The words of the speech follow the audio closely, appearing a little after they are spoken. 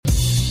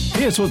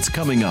Here's what's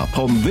coming up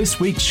on this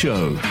week's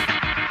show.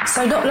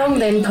 So not long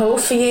then, Paul,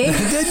 for you.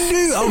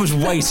 I was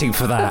waiting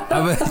for that.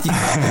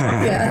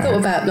 Yeah, I thought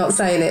about not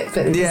saying it,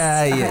 but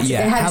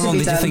yeah. How long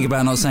did you think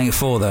about not saying it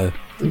for, though?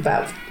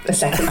 About a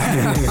second.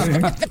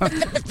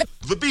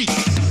 The Beat.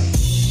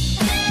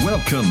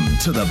 Welcome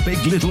to the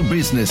Big Little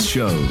Business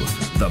Show,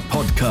 the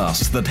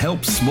podcast that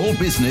helps small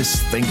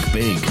business think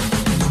big.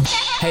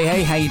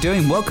 Hey, how you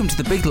doing? Welcome to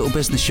the Big Little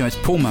Business Show. It's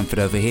Paul Manford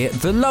over here.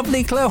 The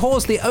lovely Claire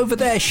Horsley over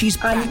there. She's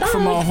back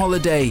from our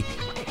holiday.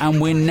 And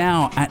we're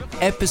now at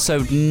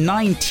episode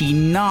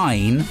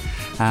 99.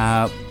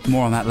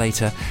 More on that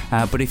later.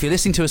 But if you're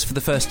listening to us for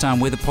the first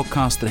time, we're the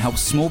podcast that helps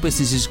small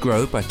businesses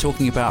grow by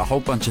talking about a whole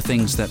bunch of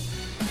things that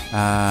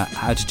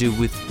how to do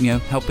with,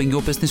 helping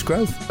your business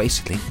grow,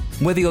 basically.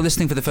 Whether you're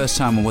listening for the first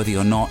time or whether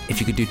you're not, if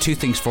you could do two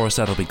things for us,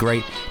 that'll be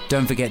great.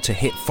 Don't forget to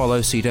hit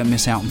follow so you don't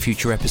miss out on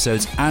future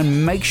episodes.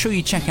 And make sure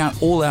you check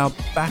out all our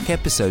back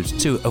episodes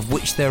too, of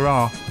which there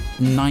are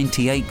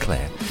 98,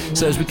 Claire.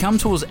 So as we come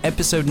towards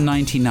episode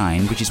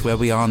 99, which is where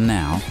we are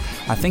now,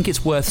 I think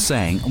it's worth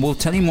saying, and we'll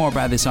tell you more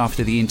about this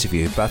after the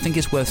interview, but I think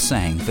it's worth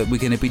saying that we're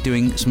going to be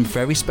doing some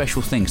very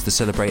special things to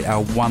celebrate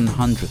our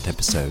 100th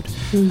episode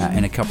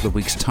in a couple of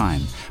weeks'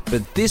 time.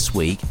 But this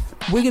week,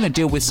 we're going to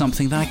deal with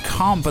something that I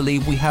can't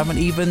believe we haven't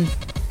even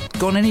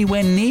gone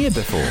anywhere near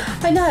before.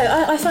 I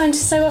know. I find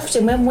so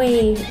often when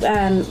we've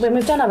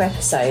done our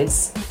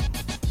episodes,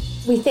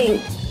 we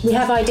think we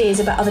have ideas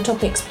about other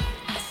topics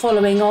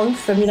following on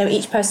from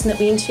each person that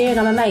we interview, and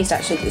I'm amazed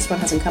actually that this one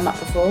hasn't come up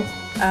before.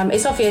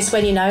 It's obvious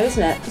when you know,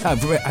 isn't it?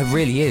 It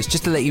really is.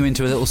 Just to let you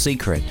into a little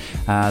secret,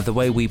 the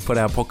way we put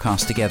our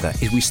podcast together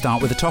is we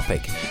start with a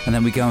topic and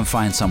then we go and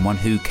find someone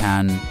who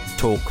can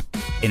talk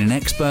in an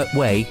expert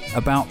way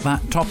about that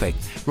topic,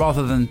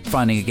 rather than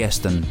finding a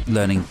guest and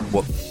learning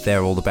what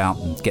they're all about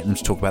and getting them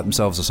to talk about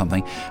themselves or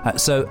something.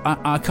 So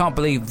I can't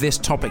believe this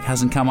topic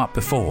hasn't come up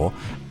before,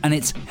 and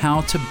it's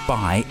how to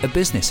buy a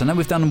business. I know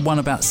we've done one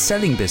about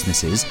selling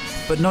businesses,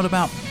 but not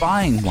about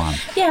buying one.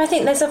 Yeah, I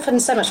think there's often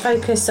so much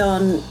focus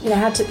on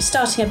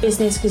starting a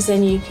business, because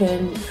then you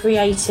can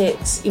create it,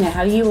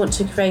 how you want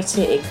to create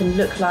it. It can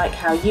look like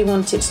how you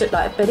want it to look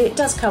like, but it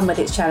does come with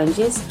its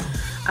challenges.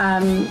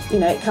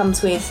 It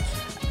comes with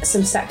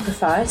some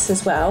sacrifice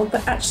as well,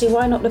 but actually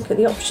why not look at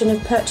the option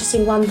of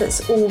purchasing one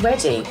that's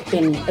already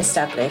been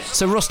established?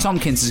 So Ross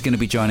Tompkins is going to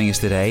be joining us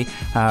today.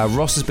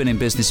 Ross has been in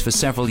business for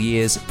several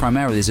years,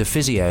 primarily as a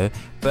physio,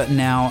 but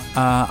now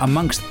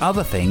amongst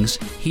other things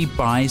he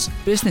buys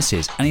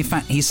businesses, and in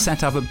fact he's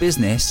set up a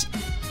business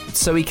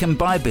so he can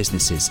buy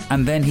businesses,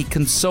 and then he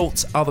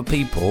consults other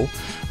people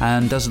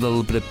and does a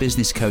little bit of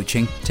business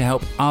coaching to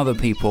help other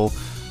people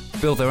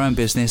build their own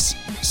business,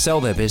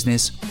 sell their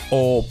business,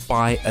 or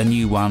buy a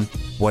new one,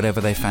 whatever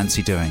they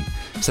fancy doing.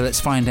 So let's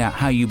find out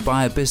how you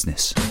buy a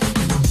business.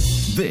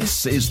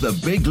 This is the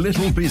Big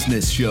Little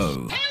Business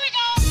Show.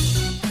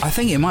 I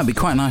think it might be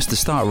quite nice to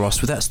start,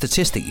 Ross, with that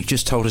statistic you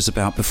just told us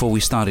about before we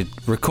started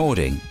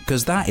recording,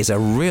 because that is a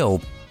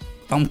real...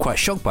 I'm quite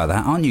shocked by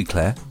that, aren't you,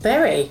 Claire?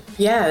 Very.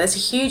 Yeah, there's a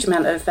huge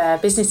amount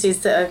of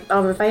businesses that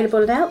are available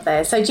and out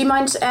there. So do you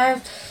mind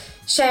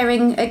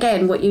sharing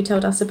again what you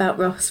told us about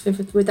Ross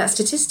with that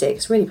statistic?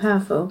 It's really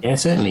powerful. Yeah,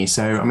 certainly.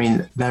 So,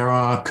 there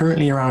are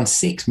currently around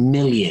 6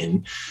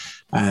 million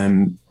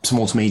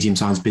small to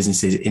medium-sized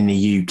businesses in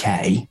the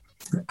UK,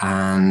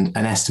 and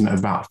an estimate of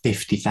about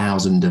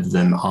 50,000 of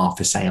them are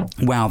for sale.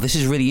 Wow, this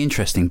is really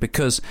interesting,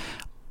 because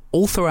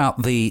all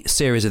throughout the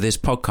series of this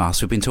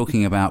podcast, we've been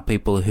talking about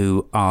people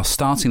who are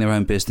starting their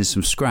own business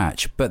from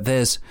scratch, but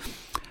there's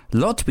a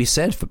lot to be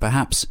said for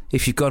perhaps,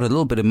 if you've got a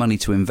little bit of money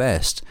to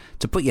invest,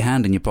 to put your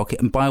hand in your pocket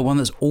and buy one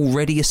that's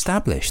already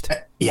established.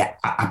 Yeah,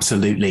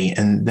 absolutely.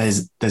 And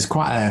there's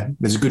a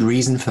good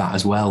reason for that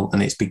as well.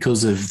 And it's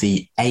because of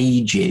the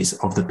ages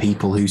of the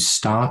people who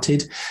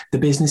started the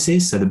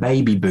businesses. So the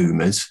baby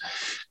boomers,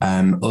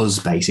 us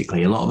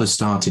basically, a lot of us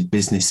started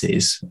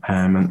businesses,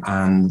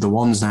 and the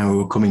ones now who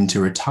are coming to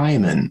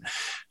retirement,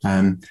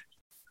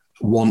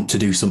 want to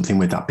do something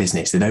with that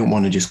business. They don't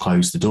want to just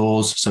close the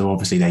doors. So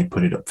obviously they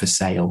put it up for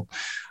sale.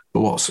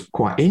 But what's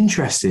quite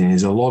interesting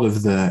is a lot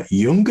of the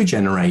younger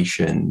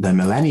generation, the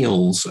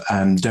millennials,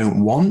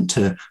 don't want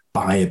to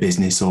buy a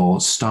business or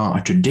start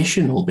a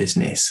traditional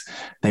business.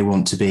 They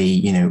want to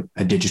be,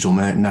 a digital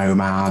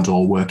nomad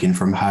or working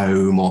from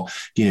home or,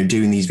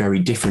 doing these very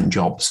different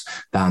jobs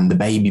than the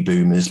baby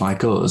boomers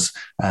like us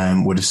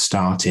would have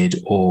started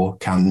or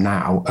can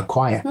now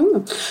acquire.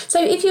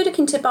 So if you're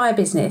looking to buy a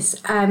business,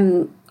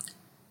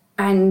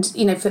 and,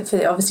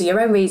 for obviously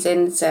your own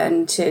reasons,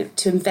 and to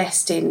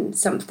invest in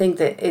something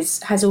that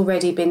has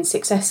already been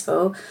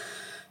successful,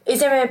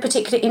 is there a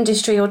particular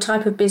industry or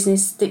type of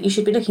business that you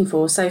should be looking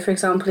for? So, for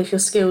example, if you're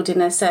skilled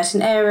in a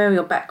certain area,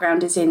 your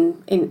background is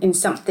in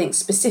something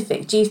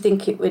specific, do you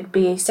think it would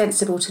be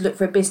sensible to look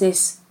for a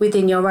business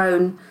within your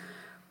own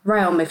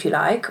realm, if you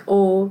like,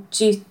 or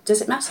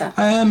does it matter?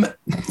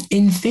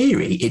 In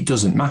theory, it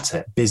doesn't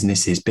matter.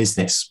 Business is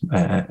business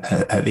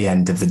at the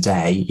end of the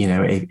day. You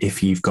know,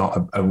 if you've got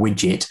a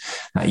widget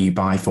that you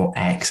buy for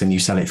X and you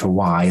sell it for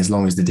Y, as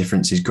long as the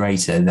difference is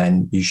greater,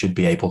 then you should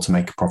be able to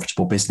make a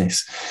profitable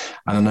business.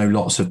 And I know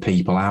lots of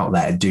people out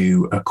there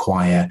do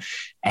acquire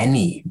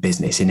any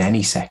business in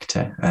any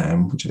sector,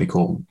 which they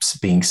call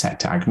being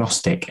sector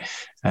agnostic.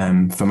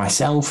 For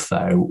myself,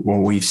 though,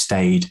 we've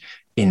stayed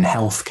in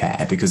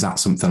healthcare because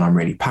that's something I'm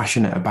really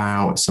passionate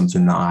about,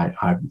 something that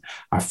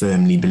I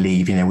firmly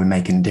believe, you know, we're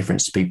making a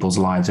difference to people's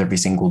lives every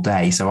single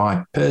day. So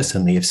I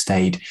personally have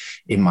stayed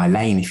in my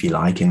lane, if you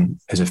like, and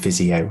as a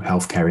physio,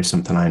 healthcare is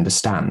something I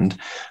understand.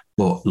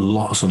 But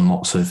lots and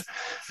lots of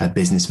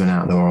businessmen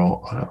out there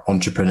or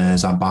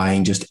entrepreneurs are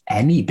buying just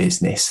any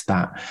business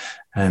that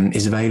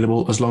is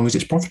available as long as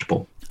it's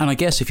profitable. And I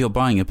guess if you're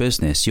buying a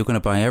business, you're going to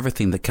buy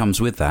everything that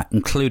comes with that,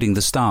 including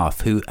the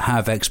staff who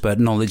have expert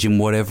knowledge in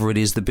whatever it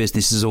is the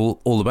business is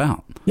all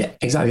about. Yeah,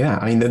 exactly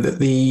that. I mean,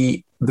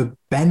 the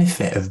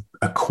benefit of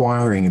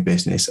acquiring a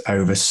business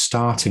over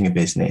starting a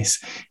business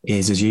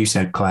is, as you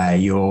said, Claire,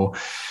 you're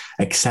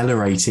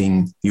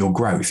accelerating your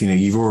growth. You know,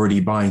 you're already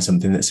buying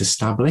something that's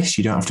established.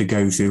 You don't have to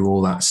go through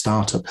all that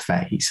startup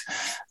phase.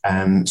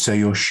 So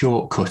you're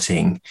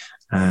shortcutting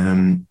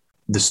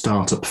the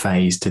startup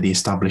phase to the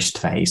established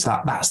phase.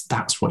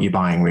 That's what you're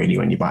buying really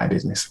when you buy a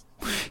business.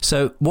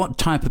 So what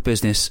type of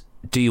business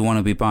do you want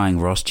to be buying,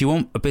 Ross? Do you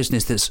want a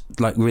business that's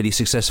like really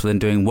successful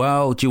and doing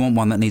well? Do you want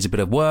one that needs a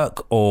bit of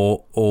work,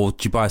 or do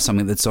you buy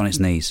something that's on its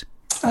knees?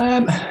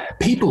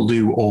 People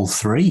do all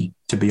three,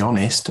 to be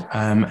honest.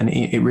 And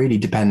it really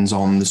depends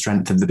on the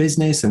strength of the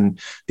business and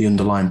the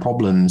underlying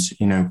problems.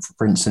 You know,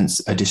 for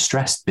instance, a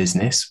distressed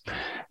business,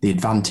 the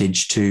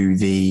advantage to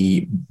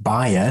the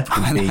buyer.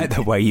 I like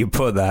the way you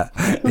put that.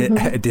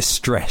 A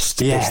distressed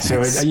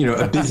business. So, you know,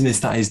 a business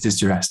that is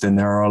distressed, and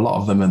there are a lot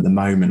of them at the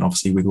moment,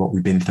 obviously, with what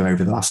we've been through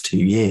over the last 2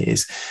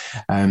 years.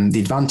 The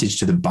advantage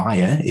to the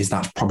buyer is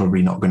that's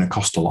probably not going to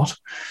cost a lot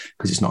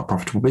because it's not a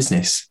profitable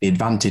business. The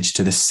advantage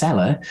to the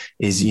seller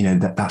is, you know,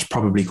 that's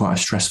probably quite a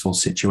stressful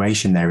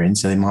situation they're in.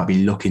 So they might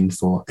be looking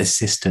for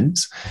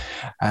assistance.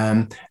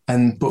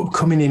 But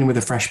coming in with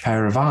a fresh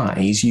pair of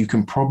eyes, you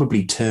can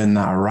probably turn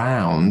that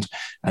around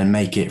and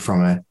make it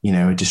from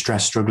a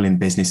distressed, struggling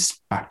business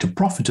back to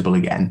profitable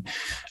again.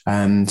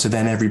 So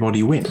then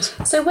everybody wins.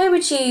 So where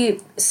would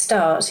you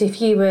start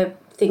if you were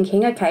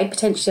thinking, okay,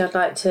 potentially I'd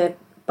like to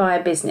buy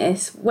a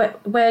business?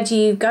 Where do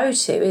you go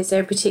to? Is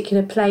there a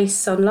particular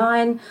place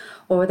online,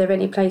 or are there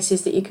any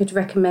places that you could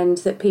recommend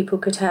that people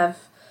could have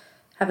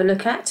a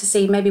look at to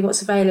see maybe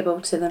what's available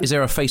to them? Is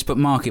there a Facebook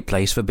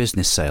marketplace for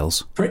business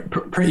sales?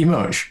 Pretty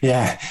much,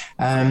 yeah.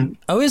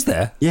 Is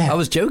there? Yeah. I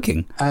was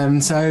joking.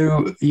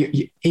 So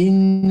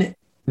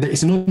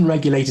it's an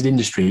unregulated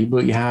industry,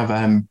 but you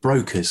have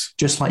brokers,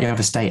 just like you have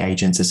estate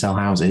agents to sell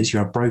houses, you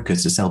have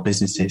brokers to sell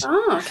businesses.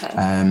 Oh, okay.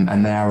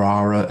 And there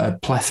are a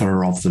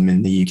plethora of them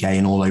in the UK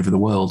and all over the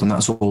world, and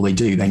that's all they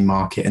do. They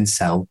market and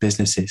sell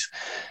businesses.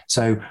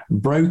 So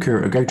going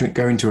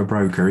to a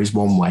broker is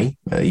one way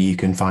you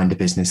can find a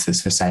business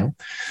that's for sale.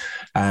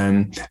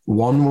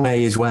 One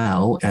way as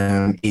well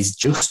is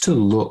just to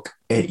look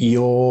at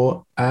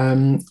your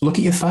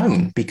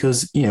phone,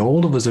 because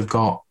all of us have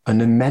got an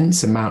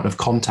immense amount of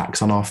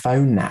contacts on our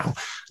phone now.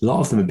 A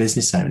lot of them are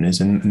business owners,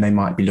 and they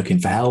might be looking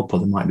for help, or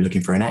they might be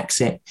looking for an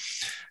exit.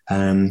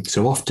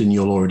 So often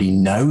you'll already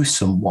know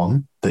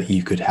someone that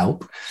you could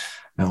help,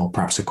 or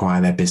perhaps acquire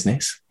their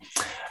business.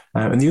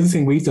 And the other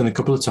thing we've done a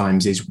couple of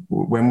times is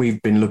when we've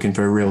been looking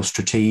for a real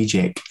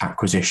strategic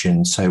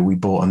acquisition. So we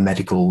bought a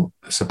medical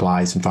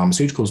supplies and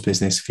pharmaceuticals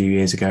business a few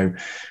years ago.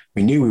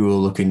 We knew we were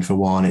looking for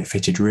one. It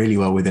fitted really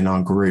well within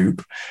our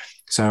group.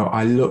 So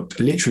I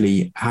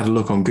had a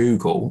look on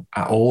Google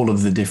at all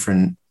of the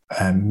different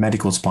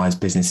medical supplies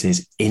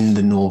businesses in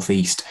the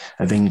northeast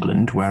of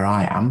England, where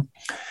I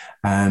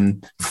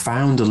am,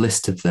 found a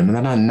list of them. And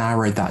then I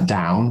narrowed that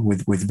down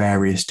with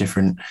various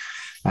different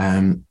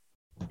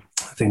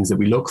things that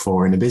we look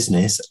for in a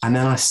business. And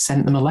then I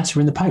sent them a letter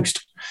in the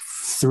post.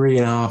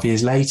 3.5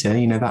 years later,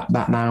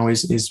 that now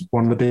is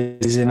one of the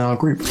businesses in our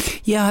group.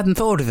 Yeah, I hadn't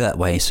thought of it that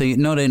way. So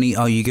not only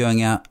are you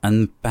going out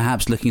and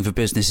perhaps looking for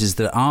businesses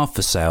that are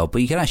for sale,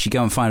 but you can actually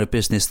go and find a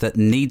business that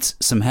needs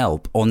some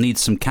help or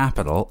needs some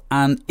capital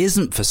and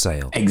isn't for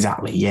sale.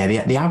 Exactly. Yeah.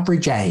 The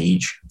average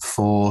age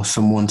for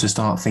someone to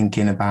start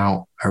thinking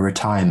about a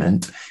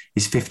retirement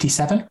is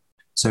 57.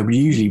 So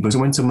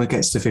when someone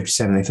gets to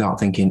 57, they start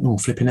thinking, oh,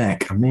 flipping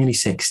heck, I'm nearly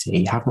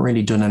 60, haven't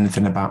really done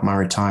anything about my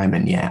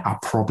retirement yet. I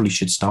probably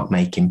should start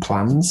making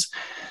plans.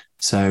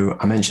 So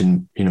I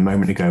mentioned, a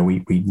moment ago,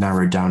 we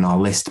narrowed down our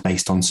list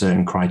based on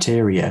certain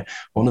criteria.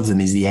 One of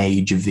them is the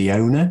age of the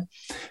owner,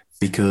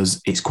 because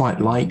it's quite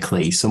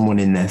likely someone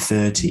in their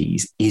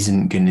 30s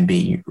isn't going to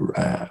be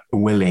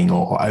willing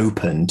or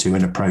open to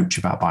an approach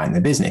about buying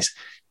their business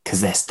because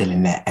they're still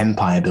in their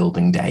empire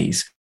building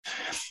days.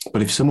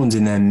 But if someone's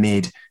in their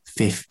mid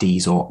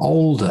 50s or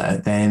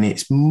older, then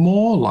it's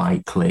more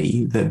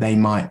likely that they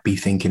might be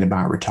thinking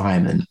about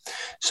retirement.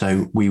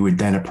 So we would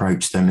then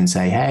approach them and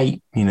say,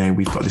 hey,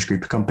 we've got this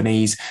group of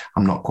companies.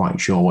 I'm not quite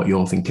sure what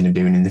you're thinking of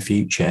doing in the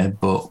future,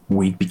 but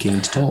we'd be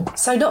keen to talk.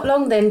 So not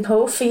long then,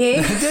 Paul, for you.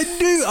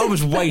 I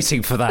was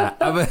waiting for that.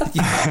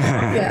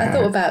 Yeah, I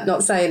thought about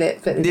not saying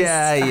it, but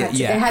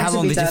How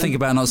long did you think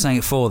about not saying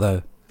it for,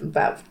 though?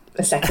 About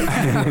a second.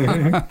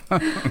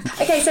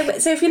 Okay,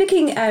 so if you're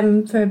looking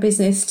for a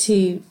business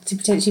to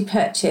potentially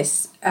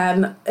purchase,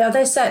 are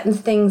there certain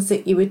things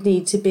that you would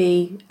need to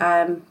be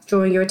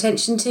drawing your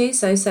attention to?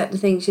 So certain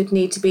things you'd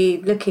need to be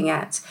looking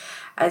at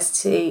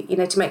as to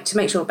to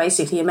make sure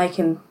basically you're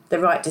making the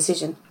right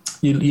decision.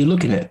 You're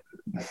looking at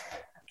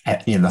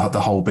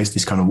the whole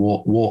business kind of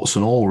warts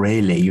and all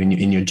really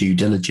in your due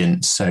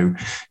diligence. So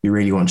you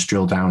really want to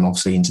drill down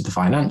obviously into the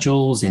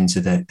financials, into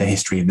the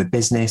history of the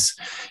business.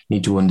 You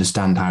need to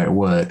understand how it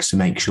works to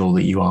make sure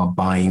that you are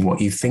buying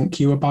what you think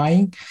you are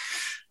buying.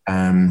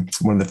 One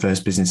of the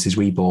first businesses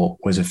we bought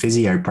was a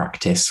physio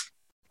practice.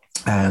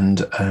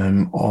 And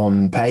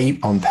on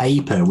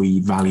paper, we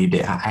valued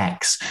it at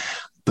X.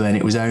 But then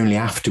it was only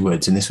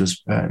afterwards, and this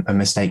was a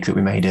mistake that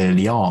we made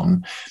early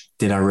on,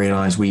 did I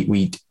realise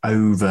we'd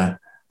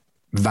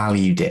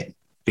overvalued it,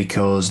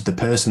 because the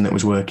person that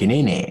was working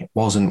in it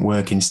wasn't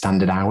working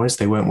standard hours.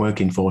 They weren't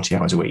working 40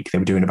 hours a week. They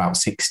were doing about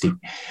 60.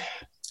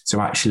 So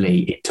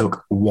actually it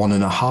took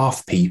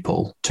 1.5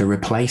 people to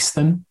replace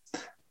them.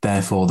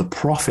 Therefore, the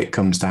profit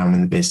comes down in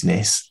the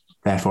business.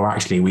 Therefore,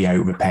 actually, we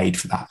overpaid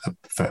for that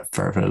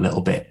for a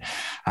little bit.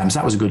 So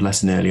that was a good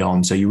lesson early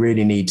on. So you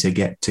really need to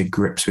get to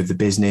grips with the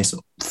business,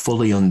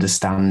 fully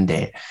understand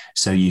it,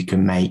 so you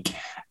can make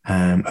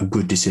a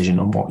good decision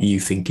on what you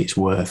think it's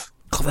worth.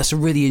 God, that's a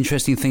really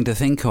interesting thing to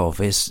think of.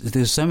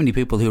 There's so many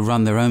people who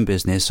run their own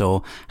business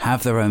or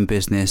have their own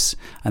business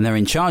and they're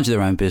in charge of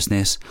their own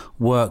business,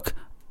 work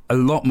a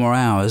lot more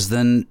hours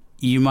than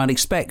you might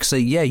expect. So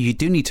yeah, you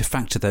do need to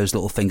factor those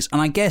little things. And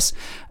I guess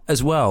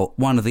as well,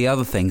 one of the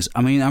other things,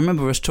 I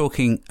remember us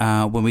talking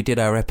when we did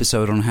our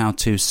episode on how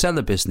to sell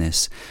a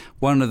business,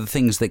 one of the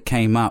things that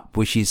came up,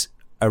 which is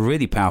a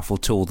really powerful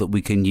tool that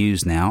we can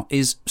use now,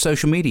 is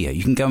social media.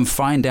 You can go and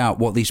find out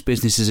what these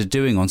businesses are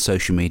doing on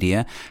social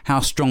media,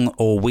 how strong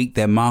or weak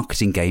their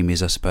marketing game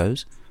is, I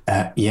suppose.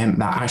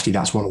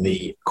 That's one of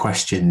the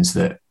questions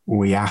that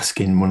we ask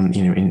in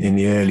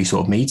the early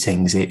sort of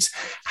meetings. It's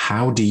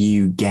how do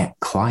you get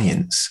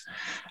clients?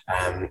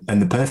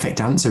 And the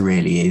perfect answer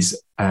really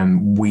is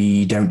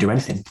we don't do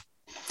anything.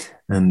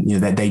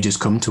 They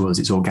just come to us.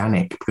 It's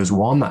organic, because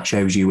one, that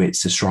shows you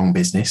it's a strong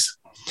business.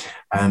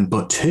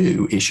 But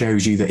two, it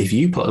shows you that if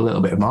you put a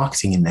little bit of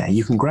marketing in there,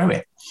 you can grow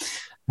it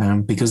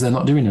because they're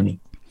not doing any.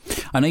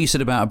 I know you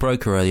said about a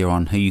broker earlier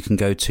on who you can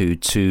go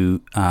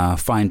to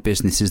find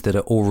businesses that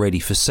are already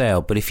for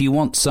sale. But if you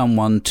want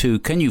someone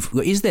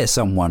is there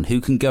someone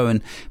who can go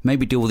and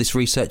maybe do all this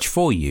research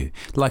for you,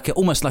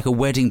 almost like a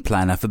wedding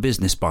planner for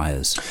business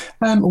buyers?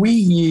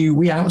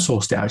 We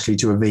outsourced it actually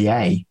to a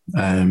VA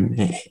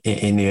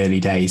in the early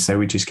days. So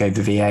we just gave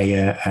the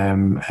VA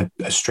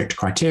a strict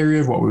criteria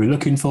of what we were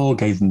looking for,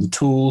 gave them the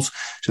tools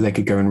so they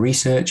could go and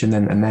research,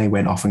 and they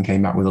went off and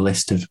came back with a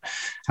list of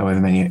however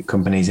many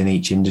companies in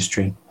each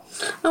industry.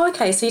 Oh,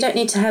 okay. So you don't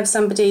need to have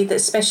somebody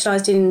that's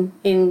specialised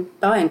in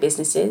buying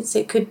businesses.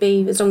 It could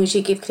be, as long as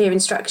you give clear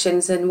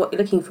instructions and what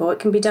you're looking for, it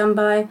can be done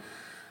by,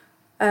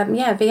 a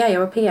VA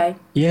or a PA.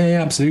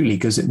 Yeah, absolutely.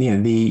 Because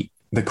the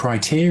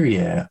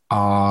criteria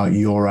are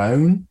your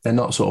own. They're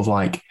not sort of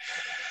like,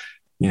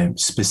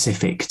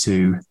 specific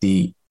to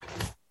the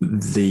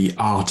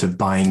art of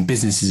buying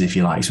businesses, if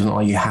you like. So it's not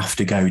like you have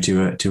to go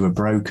to a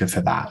broker for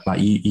that. Like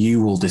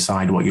you will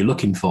decide what you're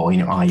looking for.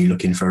 Are you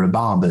looking for a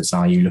barber's?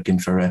 Are you looking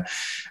for a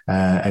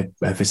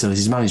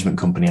facilities management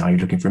company? Are you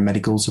looking for a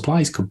medical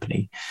supplies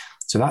company?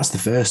 So that's the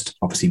first,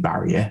 obviously,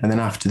 barrier. And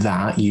then after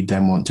that, you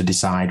then want to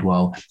decide,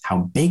 well, how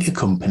big a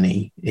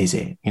company is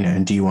it?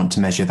 And do you want to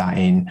measure that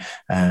in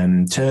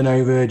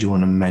turnover? Do you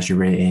want to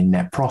measure it in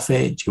net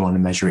profit? Do you want to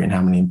measure it in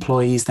how many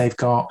employees they've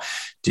got?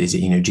 Is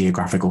it,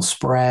 geographical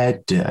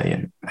spread?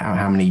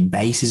 How many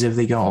bases have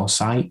they got or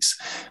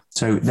sites?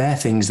 So they're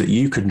things that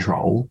you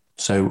control.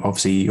 So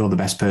obviously you're the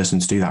best person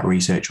to do that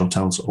research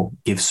or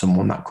give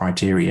someone that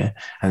criteria,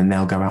 and then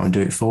they'll go out and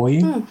do it for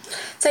you.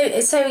 So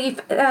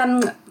you've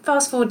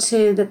fast forward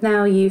to that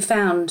now. You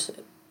found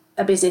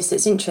a business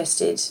that's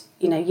interested,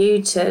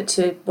 you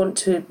to want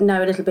to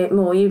know a little bit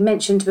more. You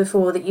mentioned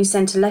before that you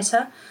sent a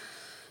letter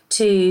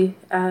to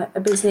a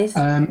business.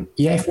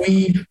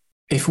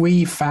 If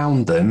we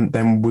found them,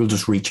 then we'll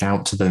just reach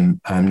out to them.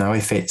 Now,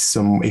 if it's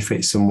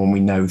someone we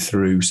know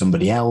through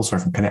somebody else, or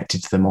if I'm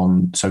connected to them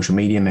on social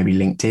media, maybe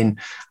LinkedIn,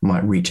 I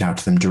might reach out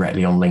to them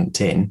directly on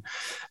LinkedIn.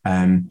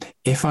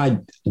 If I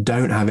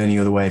don't have any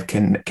other way of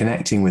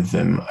connecting with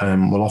them,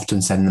 we'll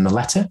often send them a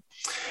letter,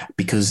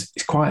 because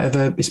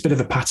it's a bit of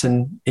a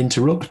pattern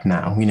interrupt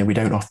now. We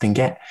don't often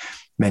get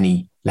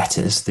many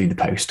letters through the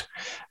post.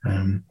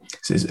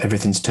 So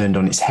everything's turned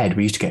on its head.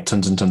 We used to get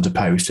tons and tons of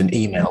post, and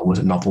email was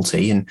a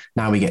novelty, and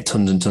now we get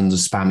tons and tons of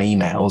spam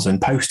emails,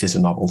 and post is a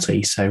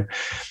novelty. So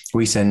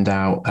we send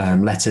out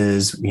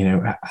letters,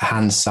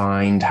 hand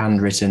signed,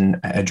 handwritten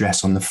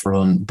address on the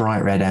front,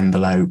 bright red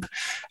envelope,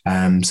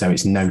 so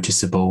it's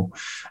noticeable,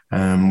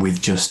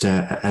 with just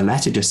a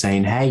letter just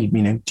saying, hey,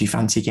 do you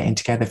fancy getting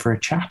together for a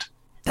chat?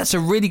 That's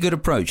a really good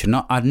approach, and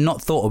I'd not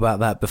thought about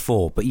that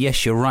before. But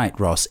yes, you're right,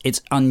 Ross.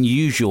 It's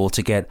unusual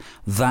to get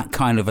that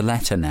kind of a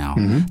letter now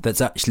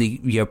that's actually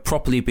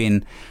properly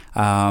been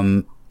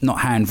not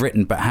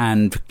handwritten, but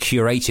hand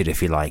curated,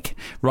 if you like,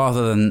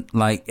 rather than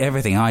like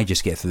everything I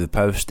just get through the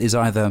post is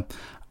either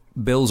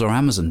bills or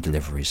Amazon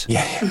deliveries.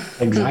 Yeah,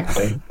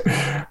 exactly.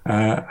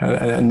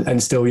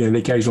 And still, the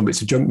occasional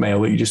bits of junk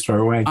mail that you just throw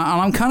away. And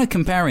I'm kind of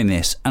comparing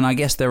this, and I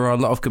guess there are a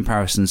lot of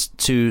comparisons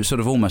to sort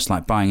of almost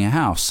like buying a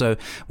house. So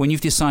when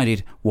you've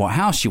decided what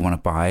house you want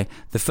to buy,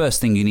 the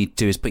first thing you need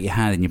to do is put your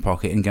hand in your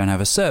pocket and go and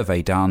have a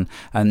survey done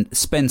and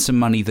spend some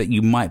money that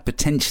you might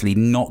potentially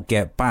not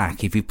get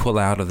back if you pull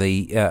out of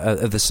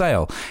the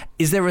sale.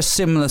 Is there a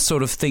similar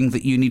sort of thing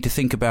that you need to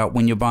think about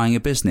when you're buying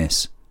a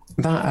business?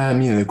 That,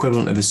 the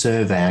equivalent of a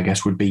survey, I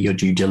guess, would be your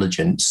due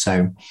diligence.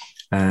 So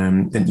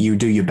then you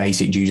do your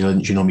basic due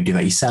diligence. You normally do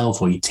that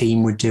yourself, or your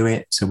team would do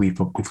it. So we've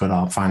got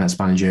our finance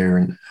manager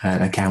and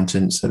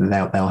accountants, so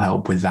they'll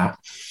help with that.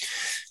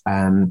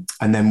 And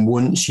then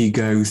once you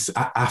go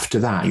after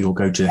that, you'll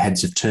go to the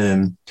heads of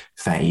term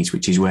phase,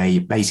 which is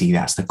where basically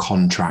that's the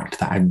contract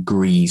that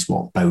agrees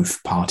what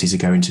both parties are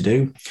going to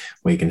do.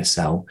 We're going to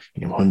sell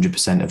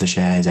 100% of the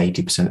shares,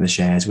 80% of the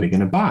shares. We're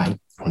going to buy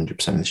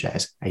 100% of the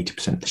shares,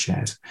 80% of the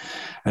shares.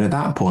 And at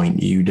that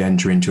point, you'd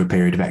enter into a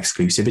period of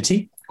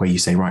exclusivity where you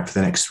say, right, for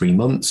the next 3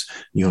 months,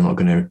 you're not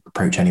going to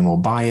approach any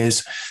more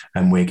buyers,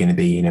 and we're going to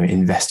be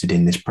invested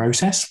in this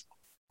process.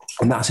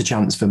 And that's a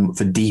chance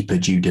for deeper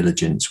due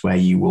diligence, where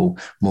you will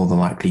more than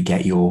likely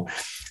get your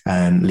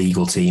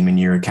legal team and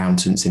your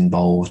accountants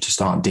involved to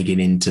start digging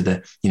into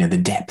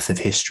the depth of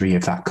history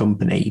of that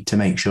company to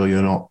make sure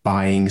you're not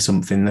buying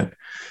something that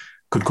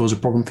could cause a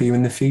problem for you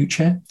in the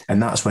future.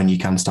 And that's when you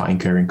can start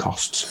incurring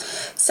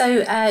costs.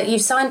 So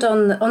you've signed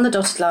on the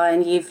dotted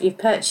line, you've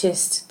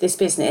purchased this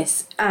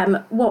business.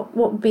 What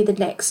would be the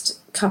next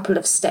couple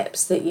of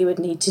steps that you would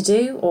need to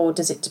do? Or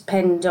does it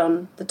depend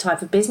on the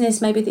type of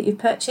business maybe that you've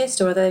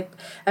purchased? Or are there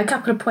a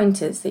couple of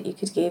pointers that you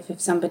could give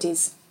if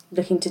somebody's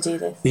looking to do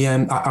this?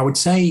 I would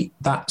say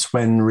that's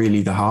when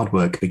really the hard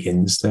work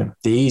begins. The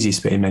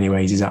easiest bit in many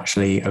ways is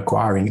actually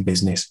acquiring a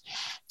business.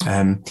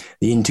 The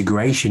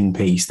integration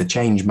piece, the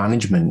change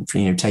management,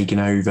 taking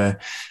over,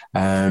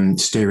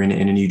 steering it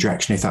in a new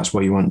direction if that's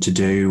what you want to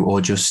do,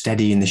 or just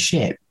steadying the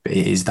ship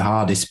is the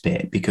hardest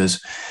bit, because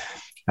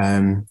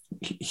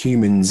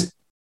humans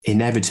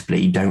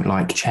inevitably don't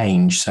like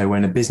change. So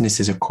when a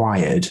business is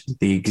acquired,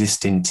 the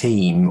existing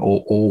team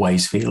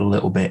always feel a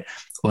little bit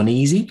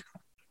uneasy.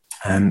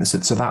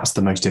 So that's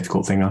the most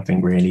difficult thing, I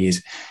think, really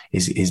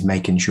is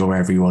making sure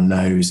everyone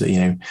knows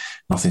that,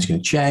 nothing's going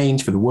to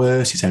change for the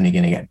worse. It's only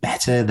going to get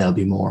better. There'll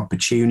be more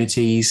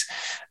opportunities.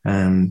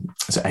 And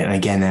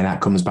again, then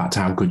that comes back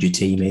to how good your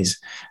team is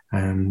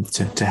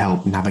to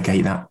help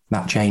navigate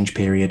that change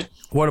period.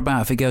 What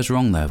about if it goes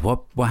wrong, though?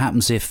 What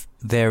happens if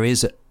there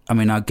is...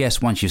 I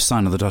guess once you've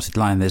signed on the dotted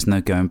line, there's no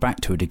going back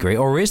to a degree.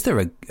 Or is there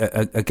a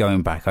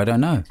going back? I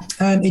don't know.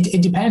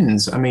 It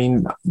depends.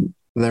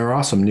 There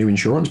are some new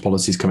insurance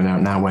policies coming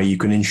out now where you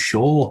can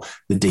insure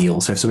the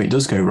deal. So if something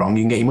does go wrong,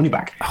 you can get your money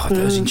back. Oh,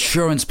 those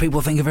insurance people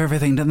think of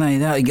everything, don't they?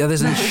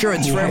 There's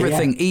insurance for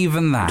everything,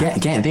 even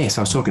that. Get this.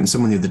 I was talking to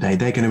someone the other day.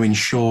 They're going to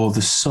insure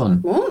the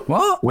sun.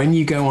 What? When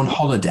you go on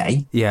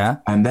holiday,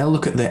 and they'll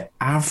look at the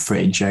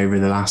average over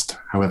the last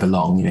however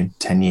long,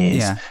 10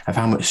 years, of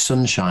how much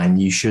sunshine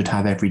you should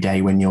have every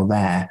day when you're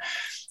there.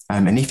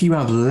 And if you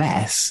have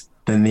less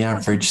than the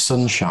average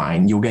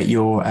sunshine, you'll get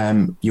your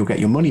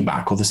money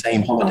back, or the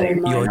same holiday.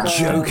 Oh, you're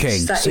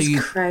joking. That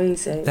is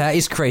crazy. That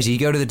is crazy. You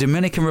go to the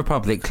Dominican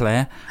Republic,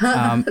 Claire,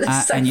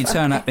 and you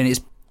turn up and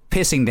it's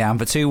pissing down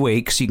for 2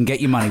 weeks. You can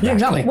get your money back. Yeah,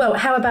 exactly. Well,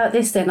 how about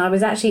this then? I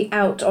was actually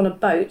out on a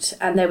boat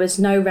and there was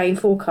no rain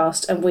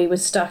forecast and we were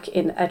stuck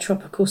in a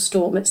tropical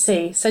storm at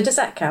sea. So does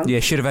that count? Yeah,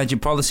 should have had your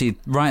policy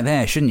right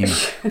there, shouldn't you?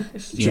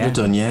 Should have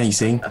done, you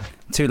see.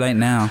 Too late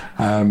now.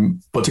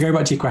 But to go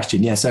back to your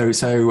question, so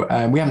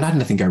we haven't had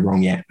anything go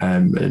wrong yet,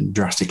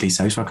 drastically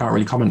so I can't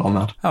really comment on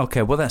that.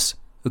 Okay, well, that's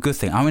a good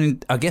thing.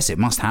 I guess it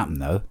must happen,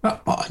 though.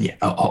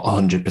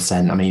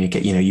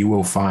 100%. You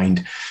will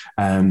find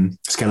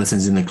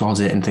skeletons in the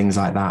closet and things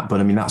like that.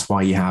 But that's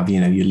why you have,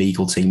 your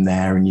legal team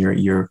there and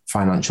your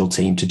financial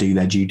team to do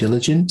their due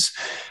diligence.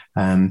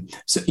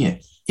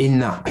 In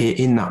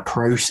that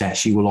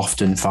process, you will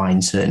often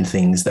find certain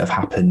things that have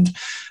happened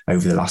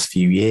over the last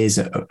few years,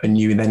 and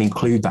you then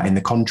include that in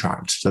the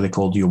contract. So they're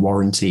called your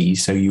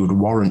warranties. So you would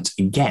warrant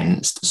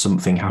against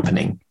something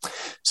happening.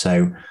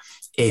 So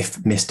if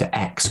Mr.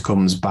 X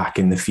comes back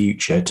in the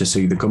future to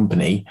sue the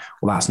company,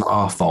 well, that's not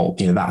our fault.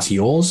 That's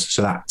yours.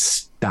 So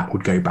that's that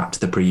would go back to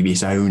the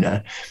previous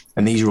owner.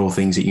 And these are all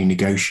things that you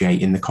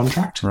negotiate in the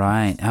contract.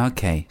 Right.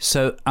 Okay.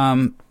 So, I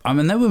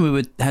know when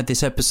we had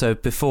this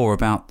episode before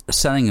about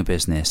selling a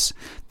business,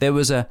 there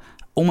was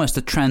almost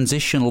a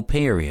transitional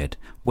period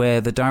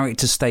where the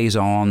director stays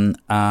on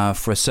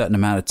for a certain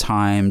amount of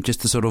time,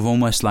 just to sort of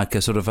almost like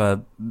a sort of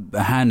a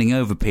handing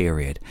over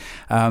period.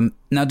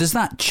 Now, does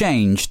that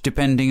change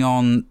depending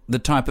on the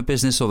type of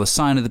business or the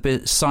size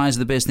of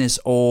the business?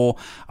 Or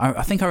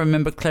I think I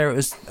remember, Claire, it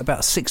was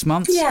about 6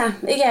 months. Yeah,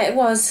 it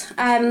was.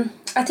 I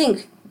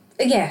think.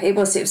 Yeah, it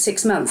was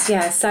 6 months.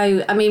 Yeah.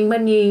 So, I mean,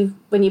 when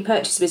you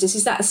purchase a business,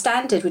 is that a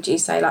standard? Would you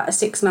say like a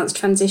 6 months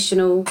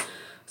transitional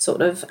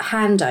sort of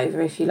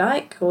handover, if you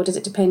like, or does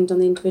it depend on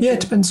the individual? Yeah, it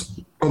depends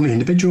on the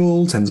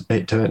individual.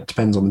 It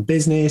depends on the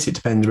business. It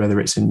depends whether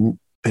it's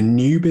a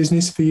new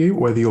business for you,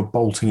 whether you're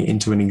bolting it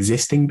into an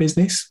existing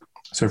business.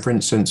 So, for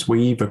instance,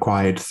 we've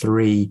acquired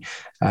 3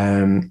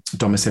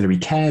 domiciliary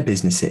care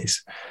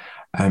businesses.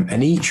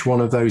 And each one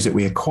of those that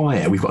we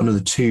acquire, we've got another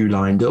 2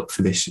 lined up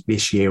for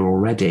this year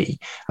already.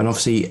 And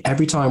obviously,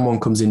 every time one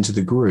comes into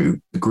the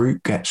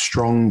group gets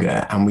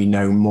stronger and we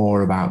know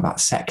more about that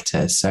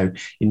sector. So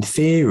in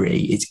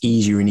theory, it's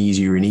easier and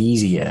easier and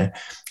easier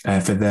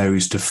for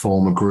those to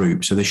form a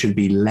group. So there should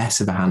be less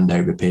of a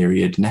handover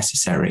period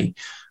necessary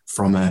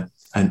from a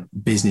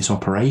business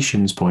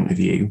operations point of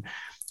view.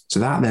 So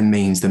that then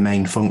means the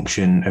main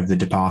function of the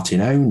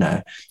departing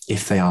owner,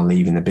 if they are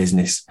leaving the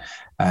business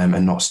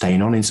and not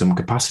staying on in some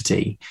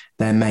capacity,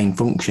 their main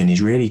function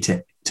is really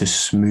to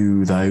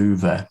smooth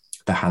over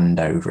the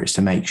handover. It's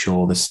to make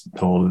sure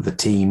all of the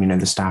team,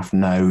 the staff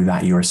know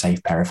that you're a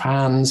safe pair of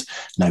hands.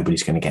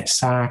 Nobody's going to get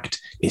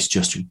sacked. It's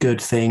just a good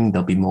thing.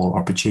 There'll be more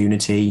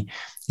opportunity,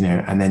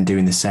 and then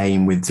doing the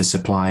same with the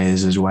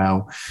suppliers as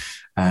well,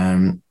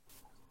 and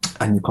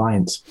your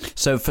clients.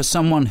 So for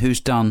someone who's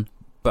done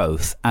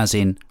both, as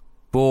in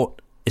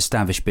bought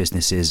established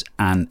businesses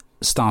and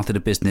started a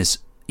business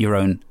your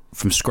own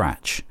from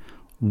scratch,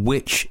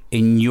 which,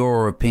 in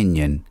your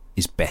opinion,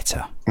 is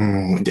better?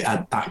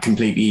 That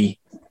completely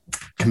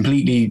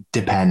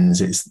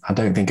depends. I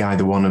don't think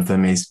either one of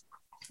them is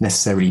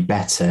necessarily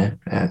better.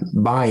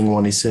 Buying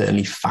one is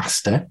certainly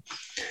faster.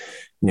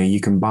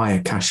 You can buy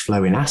a cash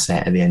flowing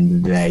asset at the end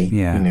of the day.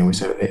 Yeah.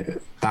 So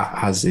that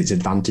has its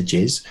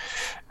advantages.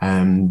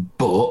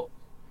 But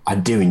I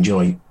do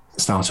enjoy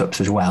startups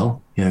as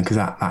well, because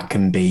that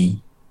can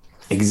be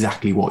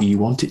exactly what you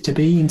want it to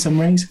be in some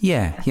ways.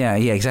 Yeah,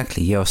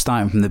 exactly. You're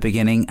starting from the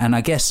beginning. And I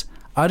guess,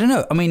 I don't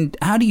know, I mean,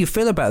 how do you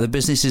feel about the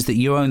businesses that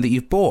you own, that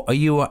you've bought? Are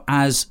you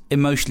as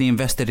emotionally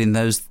invested in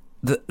those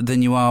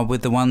than you are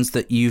with the ones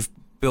that you've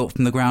built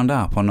from the ground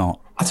up, or not?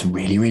 That's a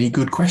really, really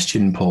good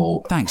question,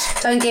 Paul.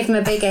 Thanks. Don't give him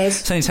a big head.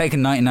 It's only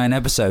taken 99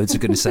 episodes, for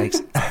goodness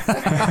sakes.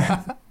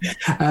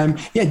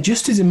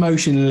 Just as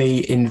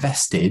emotionally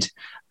invested,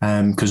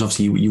 because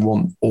obviously you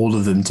want all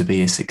of them to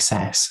be a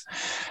success.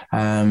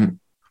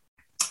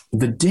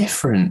 The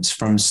difference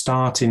from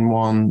starting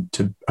one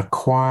to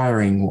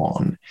acquiring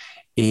one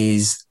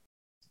is,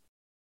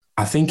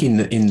 I think,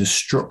 in the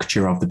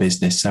structure of the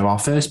business. So our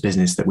first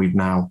business that we've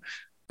now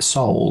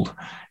sold,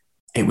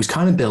 it was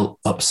kind of built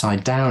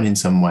upside down in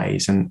some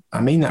ways. And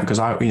I mean that because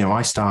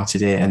I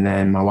started it, and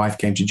then my wife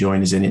came to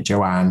join us in it,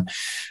 Joanne.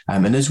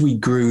 And as we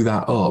grew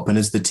that up, and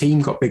as the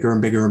team got bigger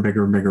and bigger and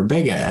bigger and bigger and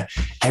bigger,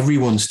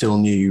 everyone still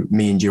knew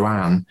me and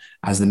Joanne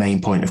as the main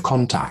point of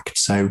contact.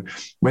 So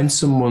when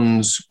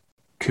someone's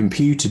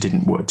computer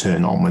didn't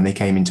turn on when they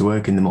came into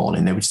work in the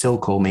morning, they would still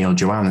call me or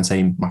Joanne and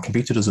say, my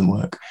computer doesn't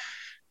work.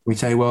 We'd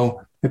say,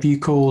 well, have you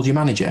called your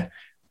manager?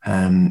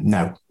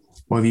 No.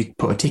 Well, have you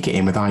put a ticket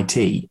in with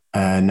IT?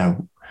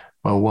 No.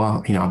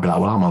 Well, I'd be like,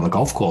 well, I'm on the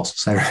golf course,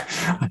 so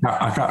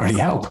I can't really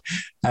help.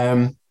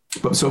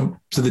 But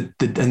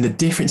the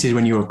difference is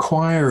when you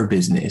acquire a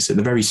business at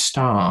the very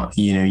start,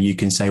 you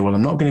can say, well,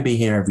 I'm not going to be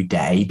here every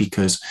day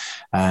because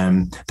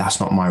that's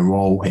not my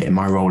role here.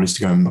 My role is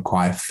to go and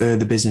acquire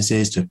further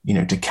businesses,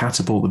 to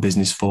catapult the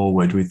business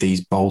forward with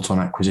these bolt-on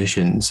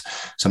acquisitions.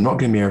 So I'm not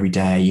going to be here every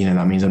day.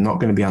 That means I'm not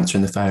going to be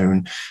answering the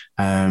phone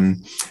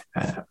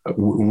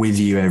with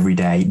you every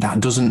day. That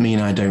doesn't mean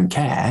I don't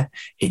care.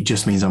 It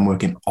just means I'm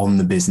working on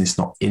the business,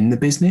 not in the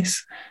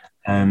business.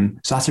 So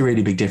that's a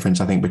really big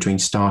difference, I think, between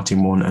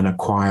starting one and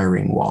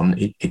acquiring one.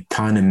 It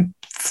kind of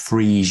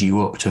frees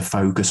you up to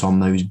focus on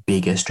those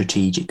bigger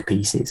strategic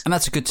pieces. And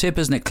that's a good tip,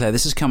 isn't it, Claire?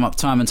 This has come up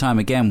time and time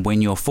again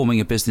when you're forming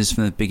a business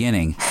from the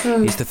beginning,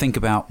 is to think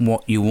about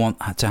what you want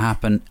to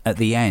happen at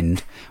the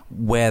end,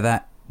 where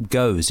that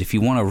goes. If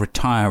you want to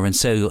retire and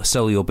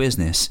sell your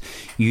business,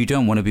 you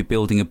don't want to be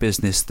building a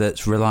business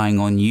that's relying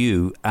on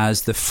you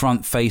as the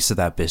front face of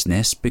that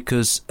business,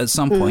 because at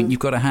some point you've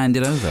got to hand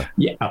it over.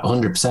 Yeah,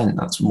 100%.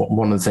 That's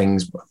one of the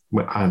things,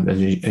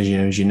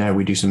 as you know,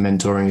 we do some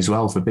mentoring as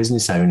well for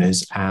business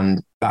owners,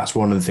 and that's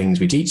one of the things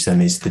we teach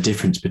them is the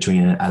difference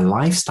between a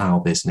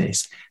lifestyle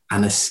business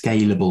and a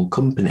scalable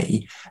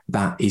company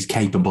that is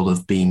capable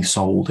of being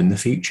sold in the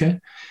future.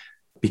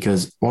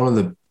 Because one of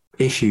the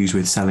issues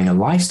with selling a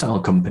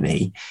lifestyle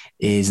company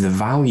is the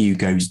value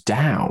goes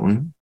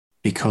down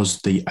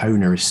because the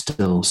owner is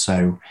still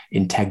so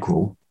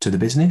integral to the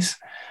business.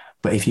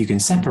 But if you can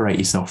separate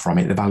yourself from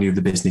it, the value of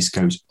the business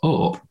goes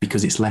up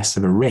because it's less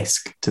of a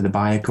risk to the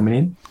buyer coming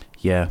in.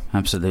 Yeah,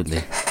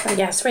 absolutely.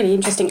 Yeah, it's really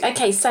interesting.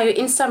 Okay, so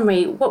in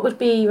summary, what would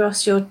be,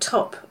 Ross, your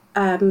top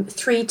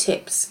 3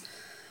 tips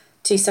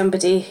to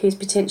somebody who's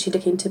potentially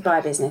looking to buy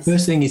a business?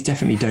 First thing is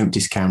definitely don't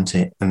discount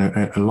it. And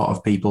a lot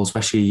of people,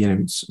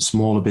 especially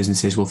smaller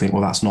businesses, will think,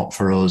 well, that's not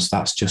for us.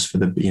 That's just for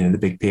the the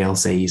big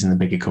PLCs and the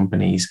bigger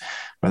companies.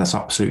 But that's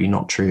absolutely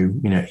not true.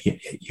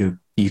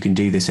 You can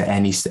do this at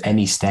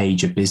any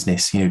stage of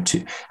business.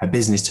 A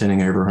business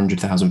turning over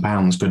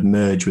 £100,000 could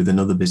merge with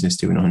another business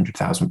doing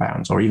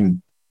 £100,000, or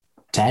even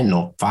 10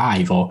 or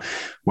 5 or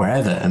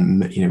wherever.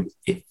 And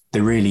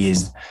there really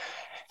is.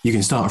 You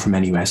can start from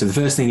anywhere. So the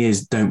first thing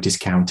is don't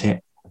discount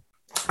it.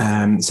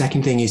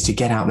 Second thing is to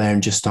get out there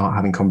and just start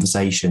having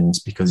conversations,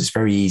 because it's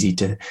very easy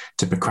to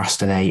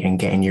procrastinate and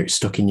get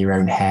stuck in your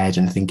own head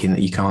and thinking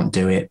that you can't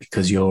do it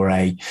because you're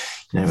a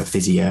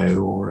physio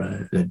or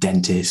a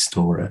dentist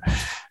or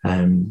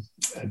a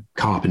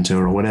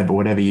carpenter or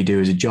whatever you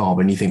do as a job.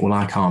 And you think, well,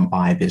 I can't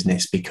buy a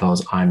business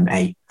because I'm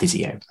a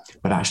physio.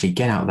 But actually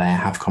get out there,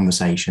 have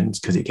conversations,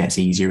 because it gets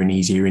easier and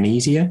easier and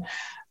easier.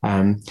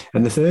 And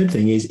the third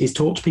thing is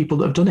talk to people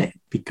that have done it,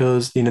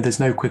 because there's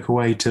no quicker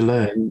way to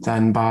learn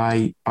than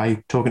by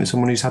talking to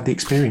someone who's had the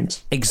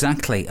experience.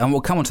 Exactly, and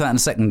we'll come on to that in a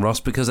second, Ross,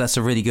 because that's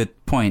a really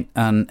good point.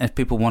 And if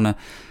people want to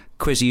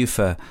quiz you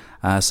for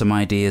some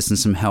ideas and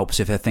some helps,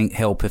 if they're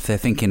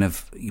thinking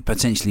of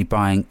potentially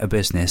buying a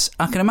business,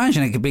 I can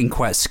imagine it could be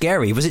quite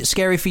scary. Was it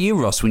scary for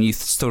you, Ross, when you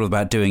thought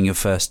about doing your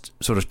first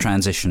sort of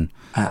transition?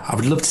 I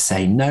would love to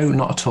say no,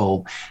 not at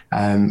all,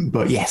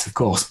 but yes, of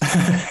course.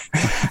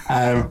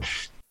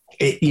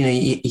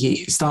 You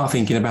start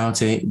thinking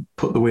about it,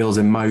 put the wheels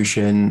in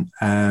motion.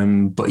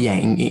 But yeah,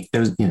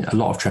 there was a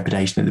lot of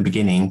trepidation at the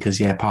beginning, because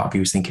part of you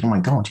was thinking, oh my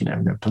God,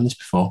 I've never done this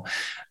before.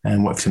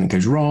 And what if something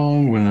goes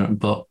wrong?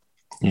 But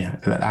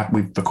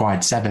we've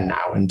acquired 7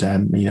 now,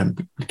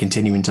 and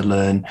continuing to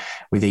learn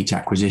with each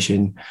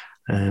acquisition.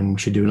 We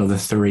should do another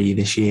 3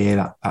 this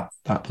year.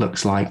 That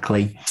looks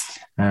likely.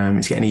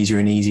 It's getting easier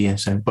and easier.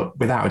 So, but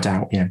without a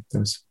doubt, it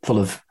was full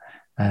of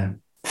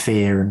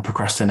fear and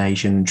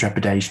procrastination and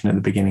trepidation at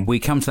the beginning. We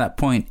come to that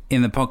point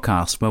in the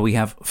podcast where we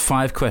have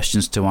 5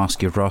 questions to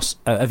ask you, Ross.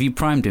 Have you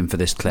primed him for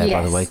this, Claire, yes.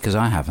 By the way? Because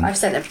I haven't. I've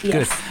sent it,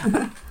 yes.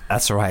 Good.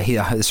 That's all right.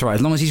 That's all right.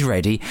 As long as he's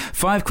ready.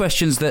 5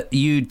 questions that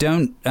you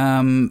don't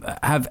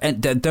have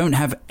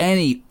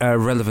any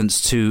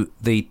relevance to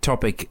the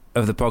topic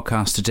of the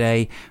podcast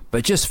today,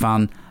 but just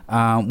fun.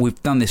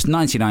 We've done this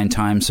 99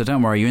 times, so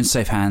don't worry, you're in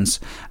safe hands.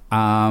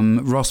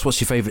 Ross,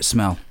 what's your favourite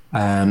smell?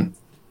 I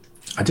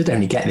did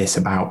only get this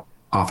about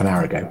half an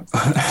hour ago.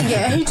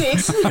 Yeah, he did.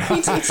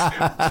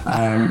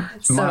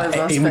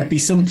 It would be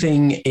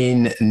something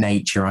in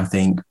nature, I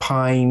think.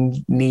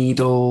 Pine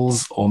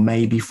needles, or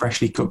maybe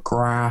freshly cut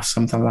grass,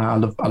 something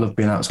like that. I love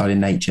being outside in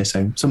nature,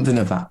 so something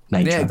of that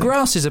nature. Yeah,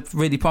 grass is a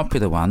really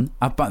popular one,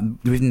 but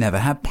we've never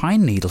had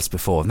pine needles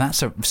before, and that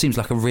seems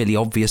like a really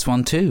obvious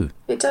one too.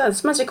 It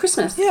does. Reminds me of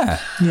Christmas.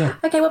 Yeah.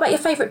 Okay, what about your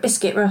favourite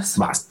biscuit, Ross?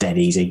 That's dead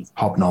easy.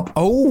 Hobnob.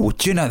 Oh,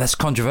 do you know, that's a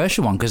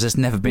controversial one, because it's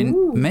never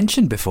been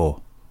mentioned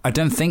before. I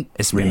don't think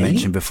it's been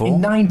mentioned before.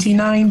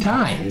 99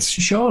 times,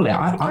 surely.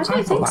 I thought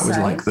that was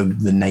like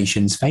the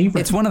nation's favourite.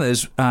 It's one of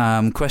those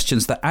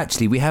questions that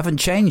actually we haven't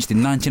changed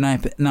in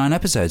 99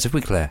 episodes, have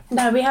we, Claire?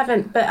 No, we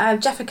haven't, but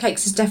Jaffa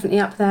Cakes is definitely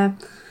up there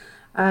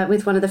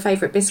with one of the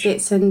favourite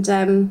biscuits, and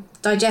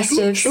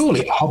digestives.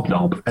 Surely a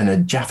Hobnob and a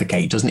Jaffa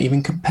Cake doesn't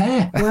even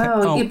compare.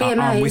 Well, you'd be amazed.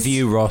 I'm with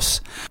you,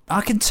 Ross.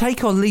 I can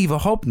take or leave a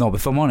Hobnob,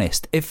 if I'm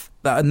honest.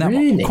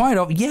 Really?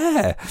 Quite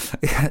yeah.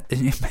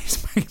 It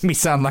makes me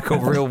sound like a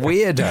real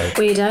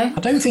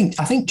weirdo.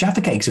 I think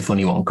Jaffa Cake's a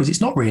funny one, because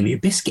it's not really a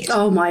biscuit.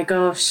 Oh my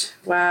gosh!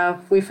 Wow,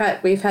 we've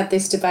had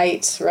this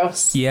debate,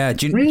 Ross. Yeah.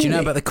 Do you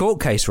know about the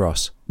court case,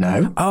 Ross?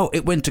 No. Oh,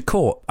 it went to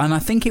court, and I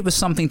think it was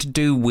something to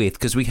do with,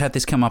 because we had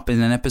this come up in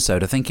an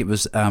episode. I think it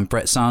was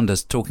Brett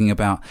Sanders talking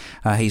about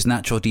his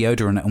natural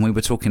deodorant, and we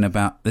were talking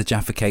about the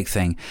Jaffa Cake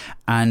thing,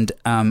 and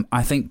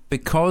I think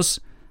it's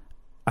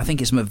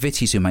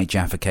McVitie's who make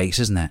Jaffa Cakes,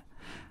 isn't it?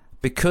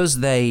 Because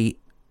they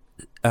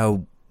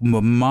were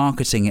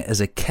marketing it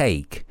as a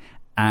cake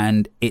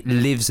and it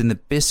lives in the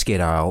biscuit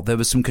aisle, there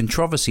was some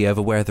controversy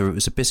over whether it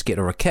was a biscuit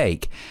or a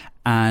cake.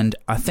 And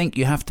I think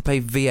you have to pay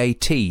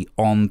VAT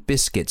on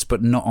biscuits,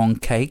 but not on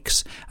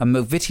cakes. And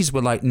McVitie's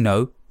were like,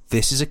 no,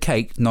 this is a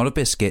cake, not a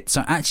biscuit.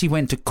 So I actually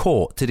went to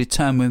court to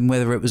determine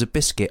whether it was a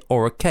biscuit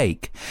or a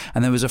cake.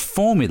 And there was a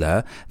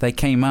formula they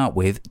came out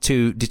with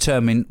to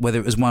determine whether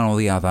it was one or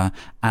the other.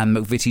 And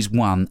McVitie's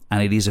won,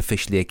 and it is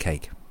officially a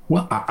cake.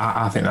 Well,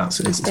 I think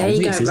it's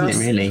obvious, isn't it,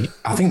 really?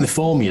 I think the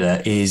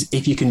formula is,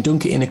 if you can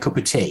dunk it in a cup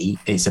of tea,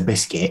 it's a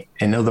biscuit,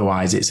 and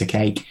otherwise it's a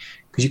cake.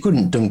 Because you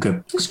couldn't dunk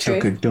a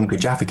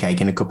Jaffa Cake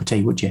in a cup of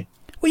tea, would you?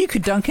 Well, you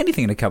could dunk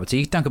anything in a cup of tea.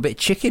 You could dunk a bit of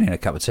chicken in a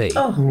cup of tea.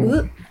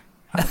 Oh,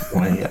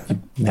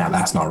 No,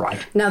 that's not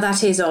right. Now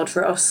that is odd,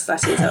 Ross.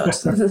 That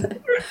is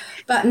odd.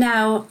 But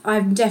now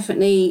I'm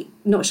definitely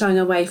not shying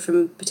away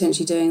from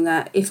potentially doing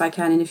that if I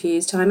can in a few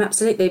years' time.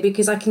 Absolutely,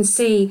 because I can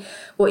see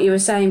what you were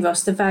saying,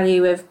 Ross, the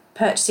value of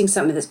purchasing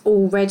something that's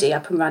already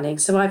up and running.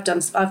 So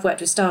I've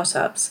worked with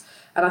startups,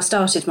 and I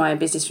started my own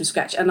business from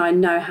scratch, and I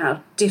know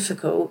how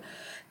difficult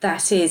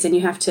that is, and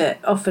you have to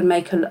often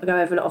go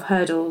over a lot of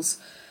hurdles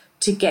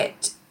to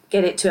get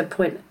it to a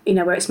point,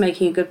 where it's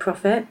making a good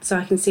profit. So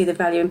I can see the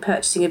value in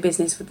purchasing a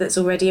business that's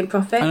already in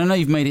profit. And I know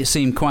you've made it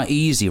seem quite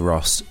easy,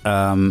 Ross,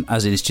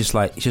 as it is just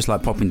like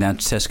popping down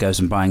to Tesco's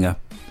and buying a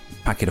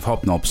packet of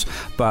hobnobs.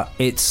 But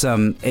it's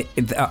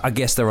I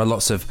guess there are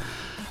lots of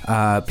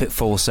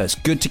pitfalls, so it's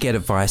good to get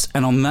advice.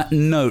 And on that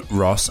note,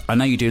 Ross, I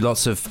know you do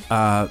lots of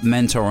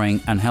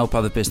mentoring and help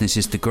other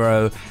businesses to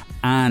grow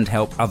and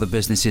help other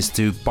businesses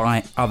to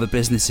buy other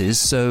businesses.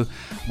 So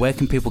where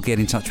can people get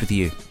in touch with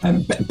you?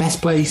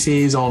 Best place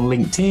is on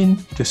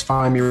LinkedIn. Just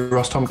find me,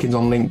 Ross Tomkins,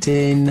 on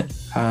LinkedIn,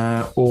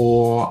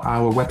 or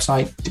our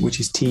website, which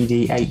is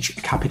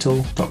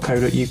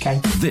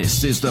tdhcapital.co.uk.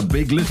 This is the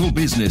Big Little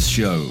Business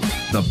Show,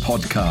 the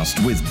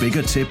podcast with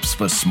bigger tips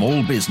for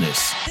small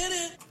business.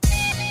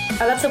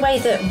 I love the way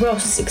that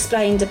Ross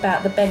explained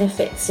about the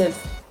benefits of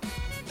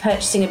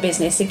purchasing a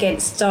business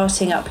against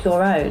starting up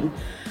your own.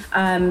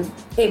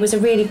 It was a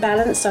really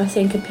balanced, I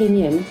think,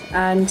 opinion,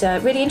 and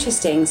really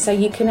interesting. So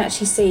you can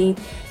actually see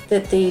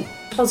that the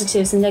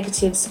positives and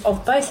negatives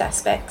of both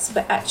aspects,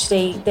 but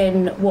actually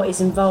then what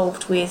is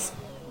involved with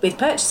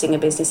purchasing a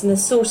business and the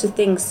sort of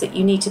things that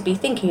you need to be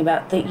thinking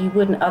about that you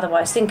wouldn't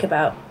otherwise think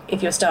about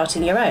if you're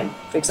starting your own,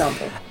 for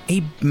example.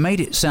 He made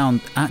it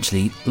sound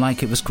actually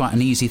like it was quite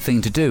an easy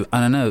thing to do.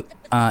 And I know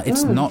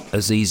it's not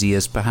as easy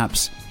as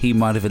perhaps he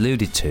might have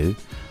alluded to,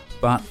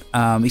 but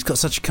he's got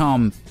such a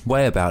calm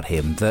way about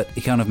him that he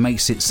kind of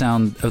makes it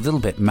sound a little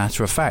bit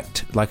matter of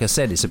fact. Like I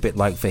said, it's a bit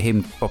like for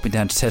him popping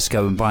down to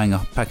Tesco and buying a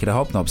packet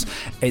of hobnobs.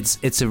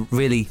 It's a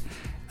really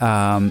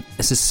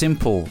it's a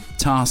simple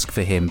task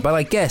for him, but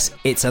I guess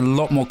it's a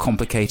lot more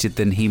complicated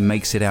than he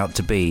makes it out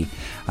to be.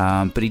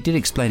 But he did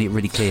explain it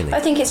really clearly. I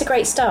think it's a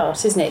great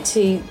start, isn't it?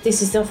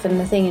 This is often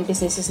the thing in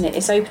business, isn't it?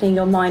 It's opening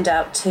your mind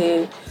up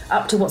to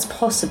what's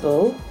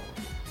possible,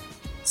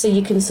 so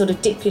you can sort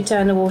of dip your toe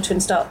in the water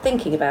and start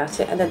thinking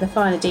about it, and then the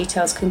finer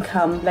details can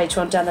come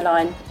later on down the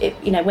line.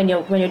 When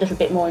you're a little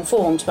bit more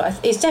informed. But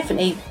it's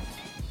definitely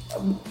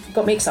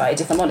got me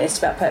excited, if I'm honest,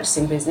 about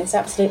purchasing business.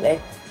 Absolutely.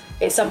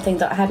 It's something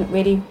that I hadn't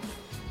really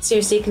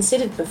seriously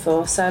considered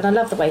before. So, and I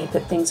love the way he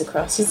put things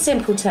across in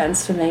simple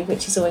terms for me,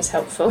 which is always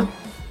helpful.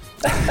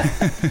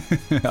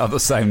 I'm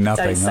saying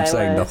nothing. I'm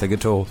saying nothing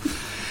at all.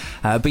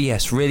 But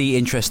yes, really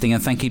interesting.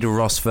 And thank you to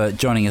Ross for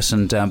joining us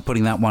and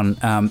putting that one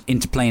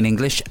into plain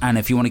English. And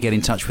if you want to get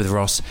in touch with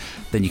Ross,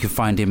 then you can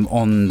find him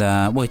on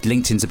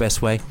LinkedIn's the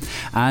best way.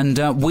 And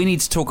we need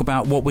to talk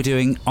about what we're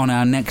doing on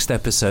our next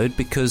episode,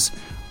 because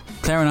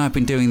Claire and I have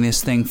been doing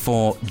this thing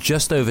for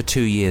just over 2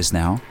 years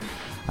now.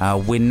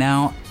 We're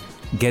now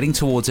getting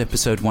towards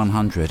episode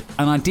 100.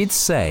 And I did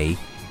say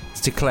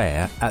to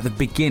Claire at the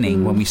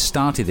beginning when we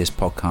started this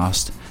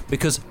podcast,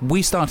 because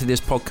we started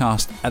this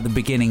podcast at the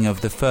beginning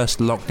of the first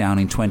lockdown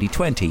in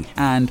 2020,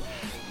 and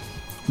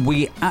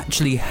we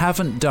actually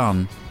haven't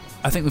done,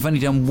 I think we've only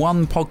done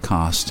one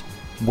podcast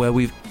where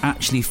we've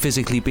actually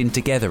physically been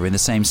together in the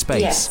same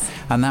space. Yes.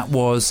 And that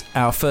was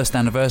our first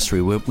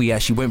anniversary, where we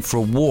actually went for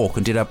a walk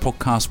and did our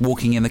podcast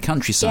walking in the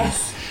countryside.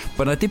 Yes.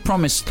 But I did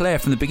promise Claire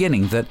from the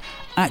beginning that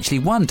actually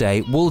one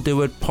day we'll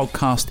do a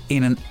podcast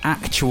in an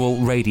actual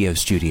radio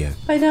studio.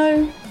 I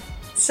know.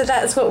 So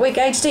that's what we're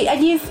going to do.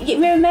 And you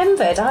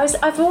remembered,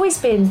 I've always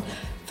been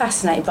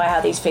fascinated by how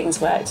these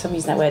things work. So I'm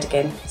using that word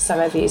again, so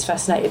overused,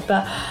 fascinated.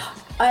 But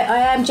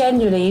I am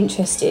genuinely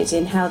interested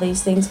in how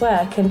these things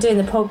work. And doing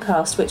the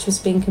podcast, which has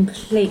been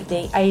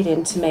completely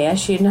alien to me,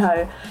 as you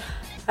know,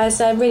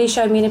 has really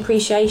shown me an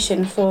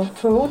appreciation for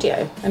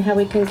audio and how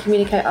we can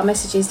communicate our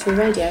messages through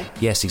radio.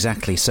 Yes,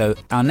 exactly. So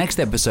our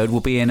next episode will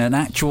be in an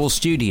actual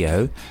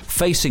studio,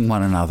 facing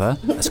one another.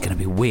 That's going to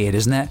be weird,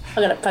 isn't it?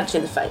 I'm going to punch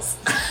you in the face.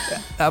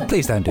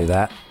 Please don't do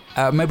that.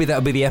 Maybe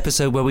that'll be the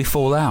episode where we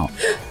fall out.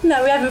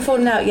 No, we haven't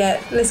fallen out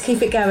yet. Let's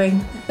keep it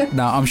going.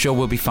 No, I'm sure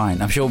we'll be fine.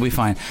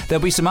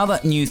 There'll be some other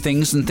new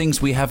things and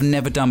things we have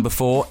never done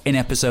before in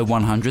episode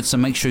 100, so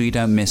make sure you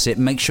don't miss it.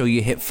 Make sure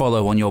you hit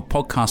follow on your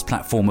podcast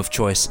platform of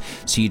choice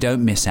so you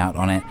don't miss out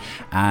on it.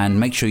 And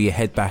make sure you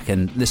head back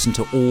and listen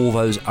to all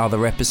those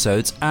other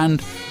episodes.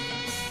 And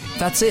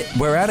that's it.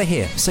 We're out of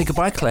here. Say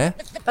goodbye, Claire.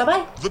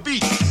 Bye-bye. The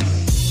Beat.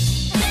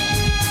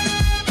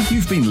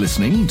 You've been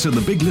listening to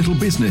The Big Little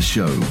Business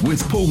Show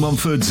with Paul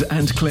Mumford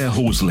and Claire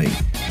Horsley.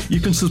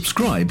 You can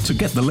subscribe to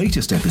get the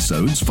latest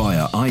episodes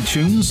via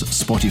iTunes,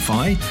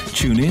 Spotify,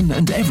 TuneIn,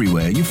 and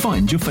everywhere you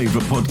find your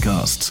favourite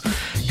podcasts.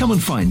 Come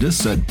and find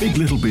us at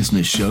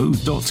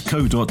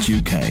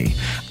biglittlebusinessshow.co.uk.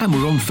 And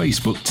we're on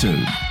Facebook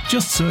too.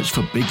 Just search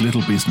for Big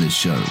Little Business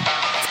Show.